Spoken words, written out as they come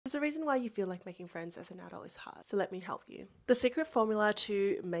There's a reason why you feel like making friends as an adult is hard, so let me help you. The secret formula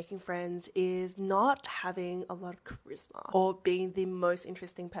to making friends is not having a lot of charisma or being the most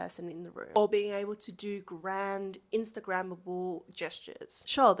interesting person in the room or being able to do grand Instagrammable gestures.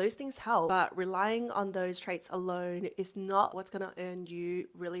 Sure, those things help, but relying on those traits alone is not what's going to earn you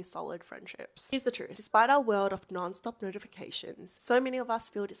really solid friendships. Here's the truth. Despite our world of non-stop notifications, so many of us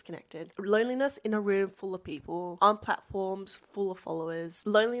feel disconnected. Loneliness in a room full of people, on platforms full of followers.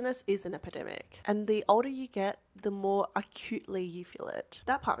 Loneliness is an epidemic, and the older you get, the more acutely you feel it.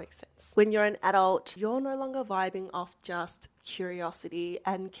 That part makes sense. When you're an adult, you're no longer vibing off just curiosity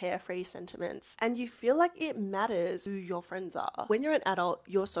and carefree sentiments, and you feel like it matters who your friends are. When you're an adult,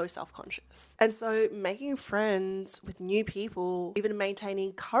 you're so self-conscious. And so making friends with new people, even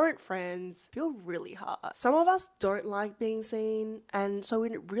maintaining current friends, feel really hard. Some of us don't like being seen, and so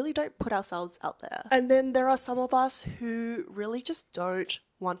we really don't put ourselves out there. And then there are some of us who really just don't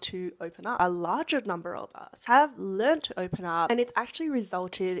want to open up. A larger number of us have learned to open up, and it's actually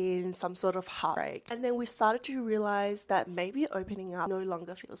resulted in some sort of heartbreak. And then we started to realize that maybe opening up no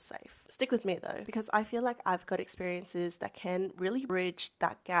longer feels safe. Stick with me though, because I feel like I've got experiences that can really bridge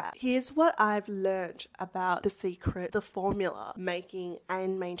that gap. Here's what I've learned about the secret, the formula, making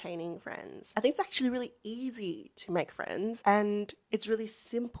and maintaining friends. I think it's actually really easy to make friends, and it's really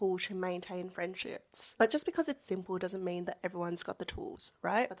simple to maintain friendships. But just because it's simple doesn't mean that everyone's got the tools,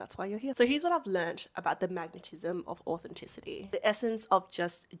 right? But that's why you're here. So here's what I've learned about the magnetism of authenticity, the essence of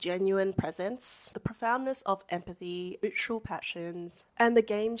just genuine presence, the profoundness of empathy, mutual passions, and the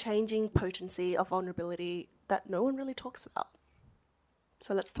game-changing potency of vulnerability that no one really talks about.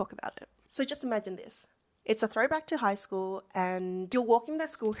 So let's talk about it. So just imagine this. It's a throwback to high school, and you're walking the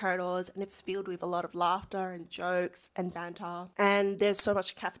school corridors, and it's filled with a lot of laughter and jokes and banter, and there's so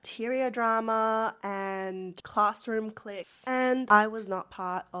much cafeteria drama and classroom cliques, and I was not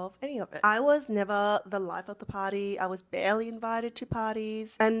part of any of it. I was never the life of the party. I was barely invited to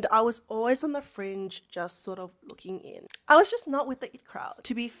parties, and I was always on the fringe, just sort of looking in. I was just not with the it crowd.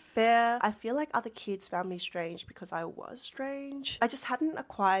 To be fair, I feel like other kids found me strange because I was strange. I just hadn't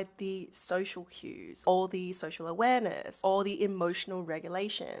acquired the social cues or the social awareness or the emotional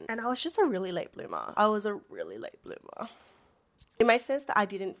regulation. And I was just a really late bloomer. It made sense that I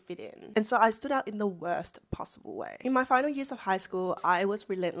didn't fit in, and so I stood out in the worst possible way. In my final years of high school, I was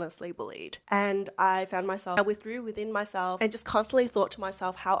relentlessly bullied, and I found myself, I withdrew within myself and just constantly thought to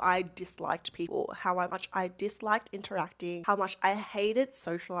myself how I disliked people, how much I disliked interacting, how much I hated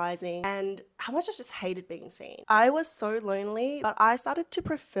socializing, and how much I just hated being seen. I was so lonely, but I started to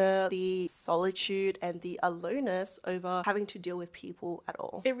prefer the solitude and the aloneness over having to deal with people at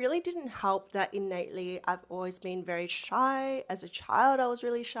all. It really didn't help that innately I've always been very shy. As a child, I was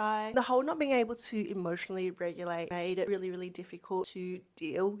really shy. The whole not being able to emotionally regulate made it really, really difficult to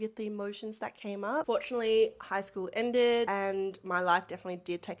deal with the emotions that came up. Fortunately, high school ended and my life definitely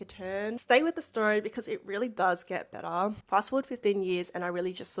did take a turn. Stay with the story because it really does get better. Fast forward 15 years and I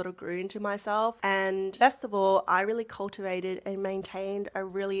really just sort of grew into myself, and best of all, I really cultivated and maintained a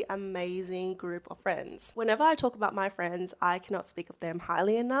really amazing group of friends. Whenever I talk about my friends, I cannot speak of them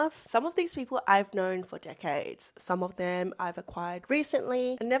highly enough. Some of these people I've known for decades. Some of them I've acquired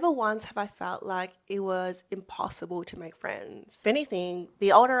recently, and never once have I felt like it was impossible to make friends. If anything,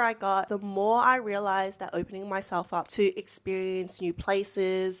 the older I got, the more I realized that opening myself up to experience new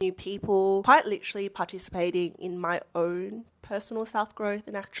places, new people, quite literally participating in my own personal self-growth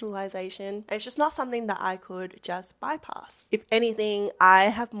and actualization, it's just not something that I could just bypass. If anything, I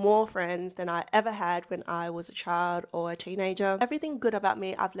have more friends than I ever had when I was a child or a teenager. Everything good about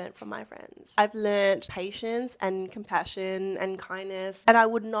me I've learned from my friends. I've learned patience and compassion and kindness, and I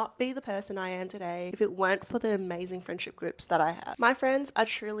would not be the person I am today if it weren't for the amazing friendship groups that I have. My friends are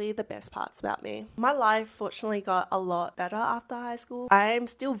truly the best parts about me. My life fortunately got a lot better after high school. I am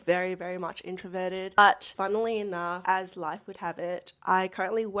still very, very much introverted, but funnily enough, as life would have it, I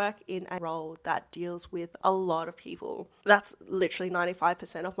currently work in a role that deals with a lot of people. That's literally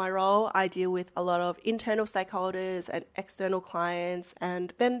 95% of my role. I deal with a lot of internal stakeholders and external clients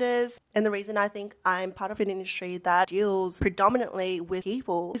and vendors. And the reason I think I'm part of an industry that deals predominantly with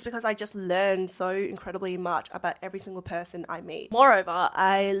people is because I just learn so incredibly much about every single person I meet. Moreover,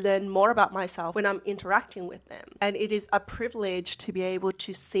 I learn more about myself when I'm interacting with them. And it is a privilege to be able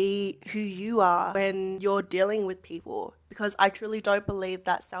to see who you are when you're dealing with people. because I truly don't believe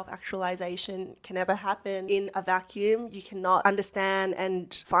that self-actualization can ever happen in a vacuum. You cannot understand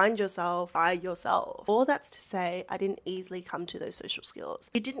and find yourself by yourself. All that's to say, I didn't easily come to those social skills.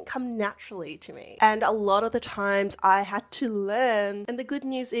 It didn't come naturally to me. And a lot of the times I had to learn. And the good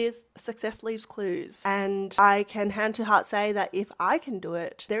news is success leaves clues. And I can hand to heart say that if I can do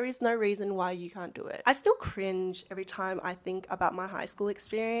it, there is no reason why you can't do it. I still cringe every time I think about my high school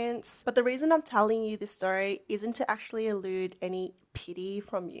experience. But the reason I'm telling you this story isn't to actually elude any pity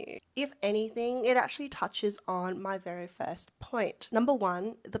from you. If anything, it actually touches on my very first point. Number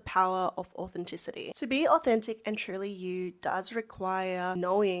one, the power of authenticity. To be authentic and truly you does require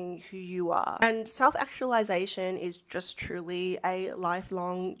knowing who you are. And self-actualization is just truly a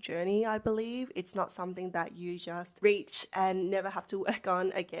lifelong journey, I believe. It's not something that you just reach and never have to work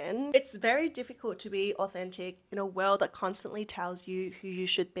on again. It's very difficult to be authentic in a world that constantly tells you who you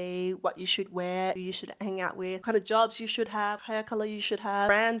should be, what you should wear, who you should hang out with, what kind of jobs you should have, hair color you should have,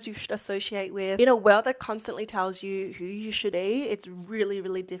 brands you should associate with. In a world that constantly tells you who you should be, it's really,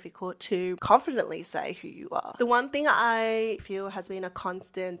 really difficult to confidently say who you are. The one thing I feel has been a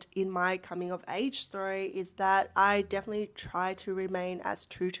constant in my coming of age story is that I definitely try to remain as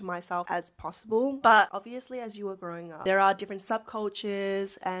true to myself as possible. But obviously, as you are growing up, there are different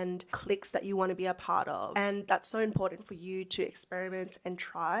subcultures and cliques that you want to be a part of. And that's so important for you to experiment and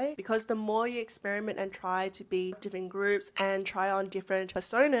try, because the more you experiment and try to be different groups and try on different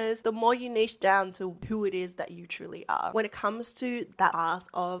personas, the more you niche down to who it is that you truly are. When it comes to that path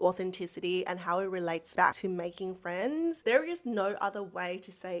of authenticity and how it relates back to making friends, there is no other way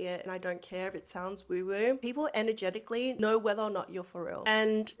to say it, and I don't care if it sounds woo-woo. People energetically know whether or not you're for real.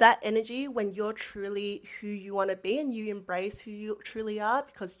 And that energy, when you're truly who you want to be and you embrace who you truly are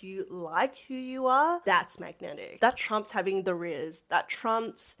because you like who you are, that's magnetic. That trumps having the riz. That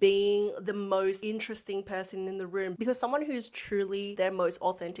trumps being the most interesting person in the room, because someone who's truly their most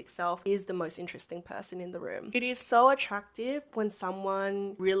authentic self is the most interesting person in the room. It is so attractive when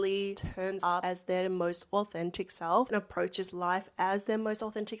someone really turns up as their most authentic self and approaches life as their most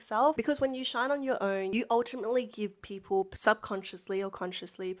authentic self, because when you shine on your own, you ultimately give people subconsciously or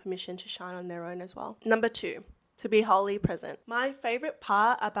consciously permission to shine on their own as well. Number two, to be wholly present. My favorite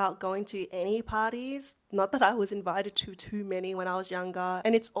part about going to any parties, not that I was invited to too many when I was younger,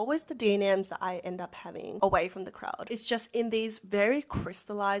 and it's always the DNMs that I end up having away from the crowd. It's just in these very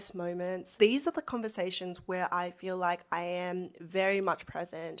crystallized moments, these are the conversations where I feel like I am very much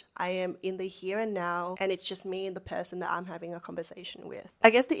present. I am in the here and now, and it's just me and the person that I'm having a conversation with. I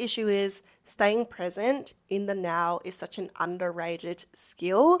guess the issue is staying present in the now is such an underrated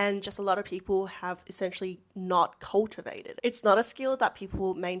skill, and just a lot of people have essentially not cultivated. It's not a skill that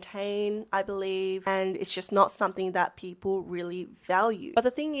people maintain, I believe, and it's just not something that people really value. But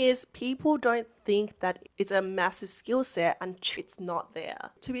the thing is, people don't think that it's a massive skill set and it's not there.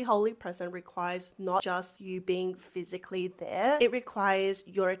 To be wholly present requires not just you being physically there, it requires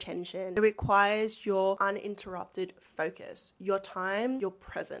your attention, it requires your uninterrupted focus, your time, your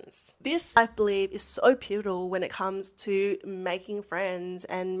presence. This, I believe, is so pivotal when it comes to making friends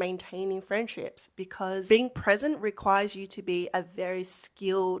and maintaining friendships, because being present requires you to be a very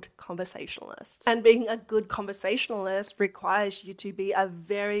skilled conversationalist, and being a good conversationalist requires you to be a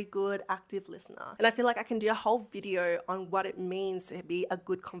very good active listener. And I feel like I can do a whole video on what it means to be a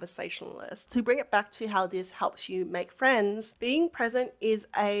good conversationalist. To bring it back to how this helps you make friends, being present is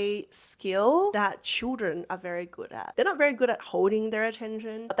a skill that children are very good at. They're not very good at holding their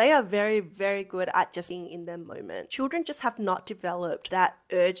attention, but they are very, very good at just being in their moment. Children just have not developed that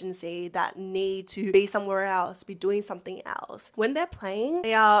urgency, that need to be somewhere else, be doing something else. When they're playing,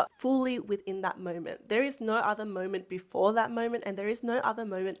 they are fully within that moment. There is no other moment before that moment, and there is no other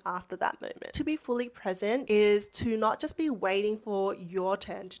moment after that moment. To be fully present is to not just be waiting for your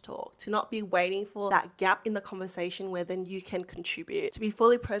turn to talk, to not be waiting for that gap in the conversation where then you can contribute. To be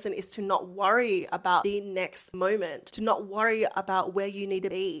fully present is to not worry about the next moment, to not worry about where you need to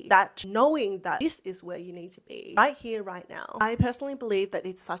be, that knowing that this is where you need to be, right here, right now. I personally believe that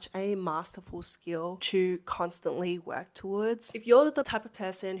it's such a masterful skill to constantly work towards. If you're the type of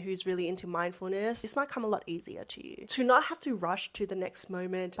person who's really into mindfulness, this might come a lot easier to you. To not have to rush to the next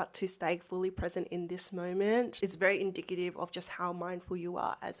moment, but to stay fully present in this moment is very indicative of just how mindful you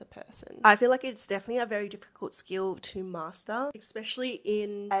are as a person. I feel like it's definitely a very difficult skill to master, especially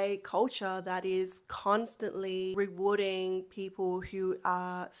in a culture that is constantly rewarding people who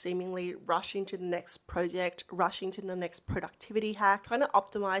are seemingly rushing to the next project, rushing to the next productivity hack, trying to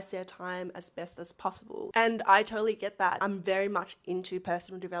optimize their time as best as possible. And I totally get that. I'm very much into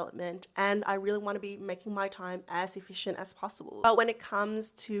personal development and I really want to be making my time as efficient as possible. But when it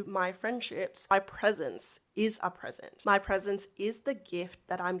comes to my friendships, my presence is a present. My presence is the gift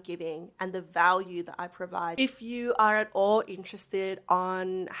that I'm giving and the value that I provide. If you are at all interested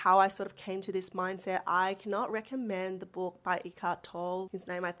on how I sort of came to this mindset, I cannot recommend the book by Eckhart Tolle. His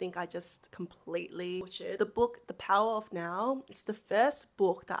name I think I just completely butchered. The book The Power of Now. It's the first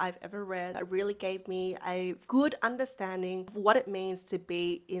book that I've ever read that really gave me a good understanding of what it means to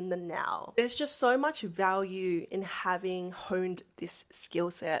be in the now. There's just so much value in having honed this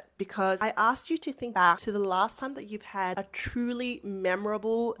skill set, because I asked you to think back to the last time that you've had a truly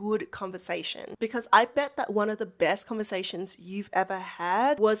memorable, good conversation, because I bet that one of the best conversations you've ever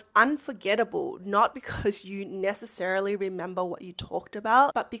had was unforgettable, not because you necessarily remember what you talked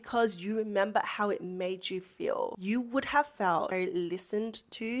about, but because you remember how it made you feel. You would have felt very listened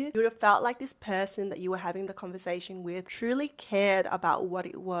to. You would have felt like this person that you were having the conversation with truly cared about what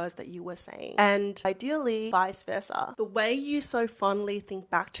it was that you were saying, and ideally vice versa. The way you so fondly think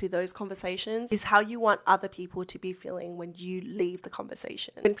back to those conversations is how you want other people to be feeling when you leave the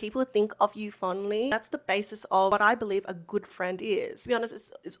conversation. When people think of you fondly, that's the basis of what I believe a good friend is. To be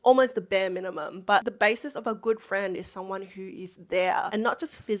honest, it's almost the bare minimum, but the basis of a good friend is someone who is there, and not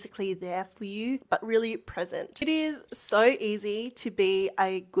just physically there for you, but really present. It is so easy to be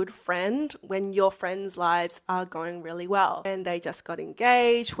a good friend when your friends' lives are going really well, when they just got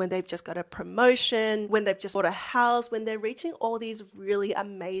engaged, when they've just got a promotion, when they've just bought a house, when they're reaching all these really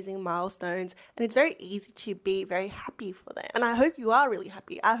amazing milestones, and it's very easy to be very happy for them. And I hope you are really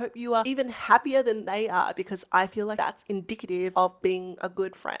happy. I hope you are even happier than they are, because I feel like that's indicative of being a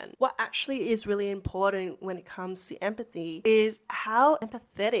good friend. What actually is really important when it comes to empathy is how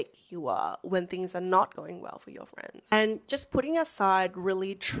empathetic you are when things are not going well for your friends. And just putting aside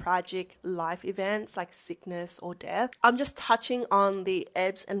really tragic life events like sickness or death, I'm just touching on the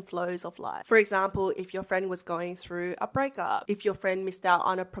ebbs and flows of life. For example, if your friend was going through a breakup, if your friend missed out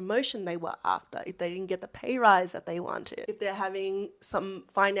on a promotion they were after, if they didn't get the pay rise that they wanted, if they're having some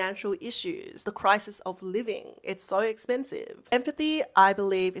financial issues, the crisis of living, it's so expensive. Empathy, I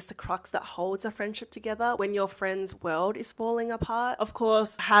believe, is the crux that holds a friendship together when your friend's world is falling apart. Of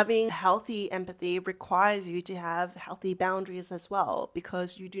course, having healthy empathy requires you to have healthy boundaries as well,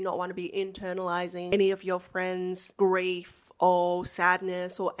 because you do not want to be internalizing any of your friends' grief or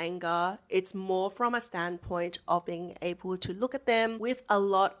sadness or anger. It's more from a standpoint of being able to look at them with a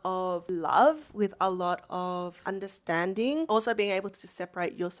lot of love, with a lot of understanding, also being able to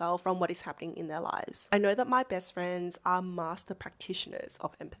separate yourself from what is happening in their lives. I know that my best friends are master practitioners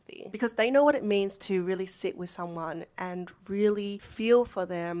of empathy, because they know what it means to really sit with someone and really feel for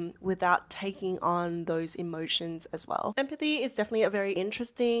them without taking on those emotions as well. Empathy is definitely a very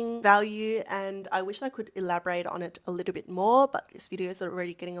interesting value, and I wish I could elaborate on it a little bit more, but this video is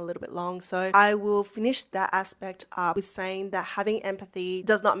already getting a little bit long, so I will finish that aspect up with saying that having empathy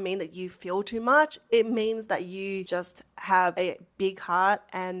does not mean that you feel too much. It means that you just have a big heart,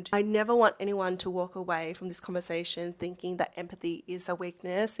 and I never want anyone to walk away from this conversation thinking that empathy is a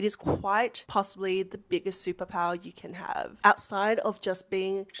weakness. It is quite possibly the biggest superpower you can have. Outside of just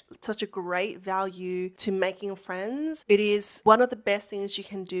being such a great value to making friends, it is one of the best things you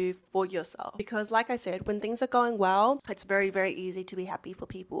can do for yourself, because like I said, when things are going well, it's very easy to be happy for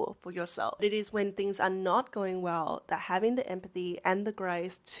people, for yourself. It is when things are not going well that having the empathy and the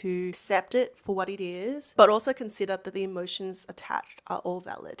grace to accept it for what it is, but also consider that the emotions attached are all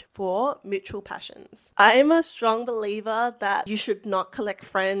valid for mutual passions. I am a strong believer that you should not collect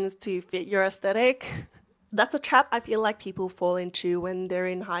friends to fit your aesthetic. That's a trap I feel like people fall into when they're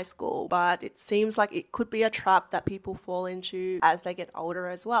in high school, but it seems like it could be a trap that people fall into as they get older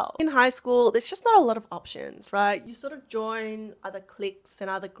as well. In high school, there's just not a lot of options, right? You sort of join other cliques and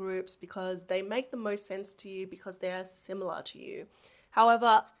other groups because they make the most sense to you, because they're similar to you.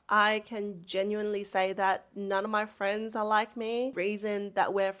 However, I can genuinely say that none of my friends are like me. The reason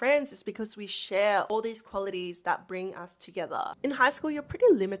that we're friends is because we share all these qualities that bring us together. In high school, you're pretty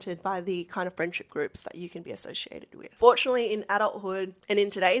limited by the kind of friendship groups that you can be associated with. Fortunately, in adulthood and in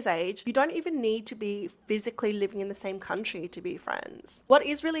today's age, you don't even need to be physically living in the same country to be friends. What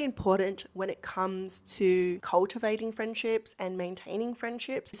is really important when it comes to cultivating friendships and maintaining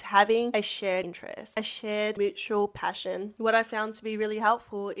friendships is having a shared interest, a shared mutual passion. What I found to be really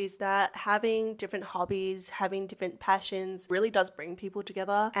helpful is that having different hobbies, having different passions really does bring people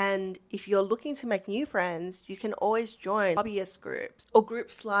together. And if you're looking to make new friends, you can always join hobbyist groups or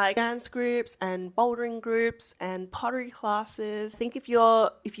groups like dance groups and bouldering groups and pottery classes. I think if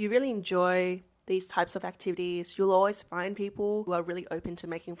you really enjoy these types of activities, you'll always find people who are really open to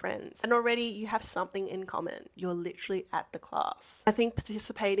making friends. And already you have something in common. You're literally at the class. I think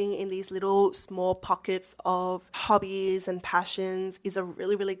participating in these little small pockets of hobbies and passions is a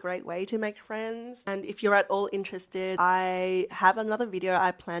really, really great way to make friends. And if you're at all interested, I have another video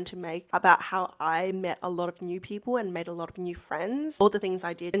I plan to make about how I met a lot of new people and made a lot of new friends, all the things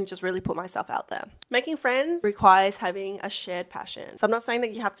I did, and just really put myself out there. Making friends requires having a shared passion. So I'm not saying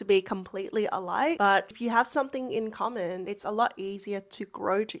that you have to be completely alike, but if you have something in common, it's a lot easier to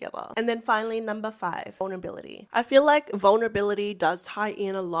grow together. And then finally, number 5, vulnerability. I feel like vulnerability does tie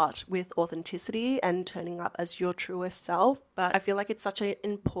in a lot with authenticity and turning up as your truest self, but I feel like it's such an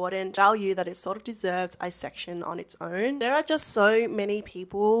important value that it sort of deserves a section on its own. There are just so many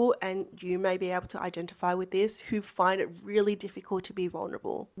people, and you may be able to identify with this, who find it really difficult to be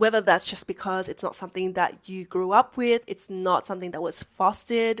vulnerable. Whether that's just because it's not something that you grew up with, it's not something that was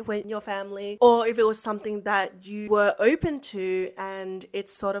fostered in your family, or if it was something that you were open to and it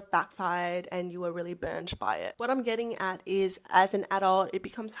sort of backfired and you were really burnt by it. What I'm getting at is, as an adult, it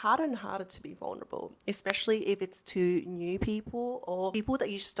becomes harder and harder to be vulnerable, especially if it's to new people or people that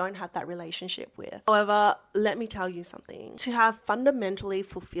you just don't have that relationship with. However, let me tell you something. To have fundamentally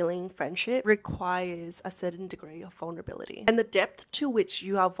fulfilling friendship requires a certain degree of vulnerability. And the depth to which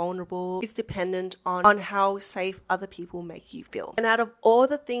you are vulnerable is dependent on how safe other people make you feel. And out of all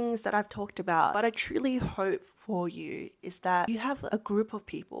the things that I've talked about, what I truly hope for you is that you have a group of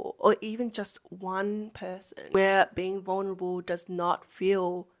people, or even just one person, where being vulnerable does not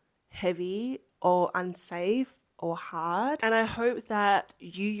feel heavy or unsafe or hard. And I hope that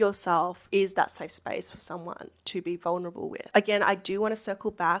you yourself is that safe space for someone to be vulnerable with. Again, I do want to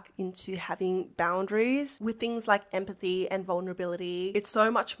circle back into having boundaries with things like empathy and vulnerability. It's so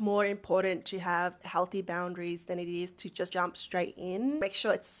much more important to have healthy boundaries than it is to just jump straight in. Make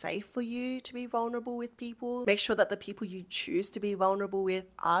sure it's safe for you to be vulnerable with people. Make sure that the people you choose to be vulnerable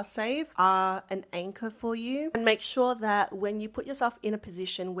with are safe, are an anchor for you. And make sure that when you put yourself in a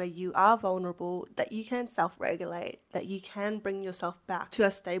position where you are vulnerable, that you can self-regulate, that you can bring yourself back to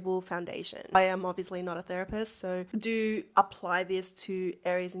a stable foundation. I am obviously not a therapist, so do apply this to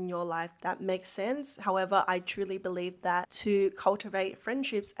areas in your life that make sense. However, I truly believe that to cultivate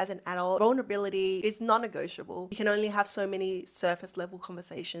friendships as an adult, vulnerability is non-negotiable. You can only have so many surface level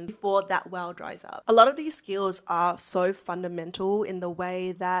conversations before that well dries up. A lot of these skills are so fundamental in the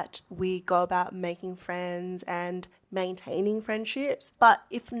way that we go about making friends and maintaining friendships, but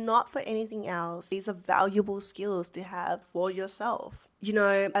if not for anything else, these are valuable skills to have for yourself. You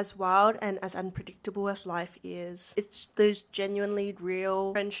know, as wild and as unpredictable as life is, it's those genuinely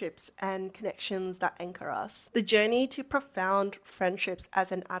real friendships and connections that anchor us. The journey to profound friendships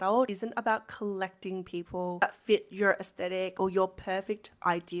as an adult isn't about collecting people that fit your aesthetic or your perfect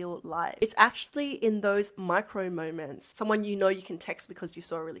ideal life. It's actually in those micro moments. Someone you know you can text because you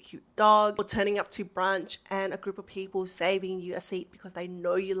saw a really cute dog, or turning up to brunch and a group of people saving you a seat because they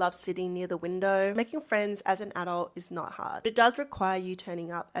know you love sitting near the window. Making friends as an adult is not hard. It does require you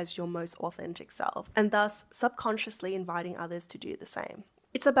turning up as your most authentic self, and thus subconsciously inviting others to do the same.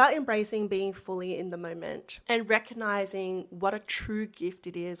 It's about embracing being fully in the moment and recognizing what a true gift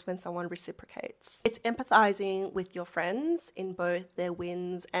it is when someone reciprocates. It's empathizing with your friends in both their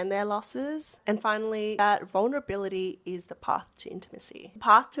wins and their losses. And finally, that vulnerability is the path to intimacy, the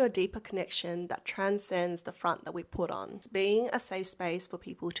path to a deeper connection that transcends the front that we put on. It's being a safe space for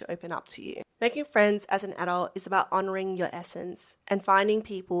people to open up to you. Making friends as an adult is about honoring your essence and finding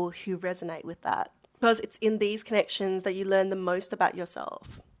people who resonate with that. Because it's in these connections that you learn the most about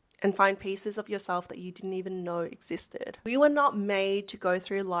yourself and find pieces of yourself that you didn't even know existed. We were not made to go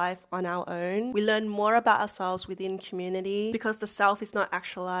through life on our own. We learn more about ourselves within community because the self is not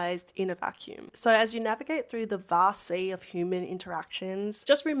actualized in a vacuum. So as you navigate through the vast sea of human interactions,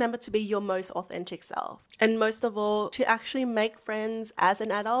 just remember to be your most authentic self. And most of all, to actually make friends as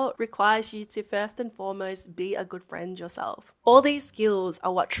an adult requires you to first and foremost be a good friend yourself. All these skills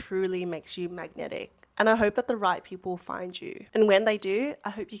are what truly makes you magnetic. And I hope that the right people find you. And when they do, I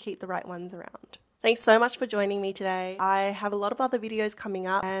hope you keep the right ones around. Thanks so much for joining me today. I have a lot of other videos coming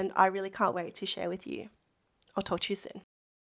up and I really can't wait to share with you. I'll talk to you soon.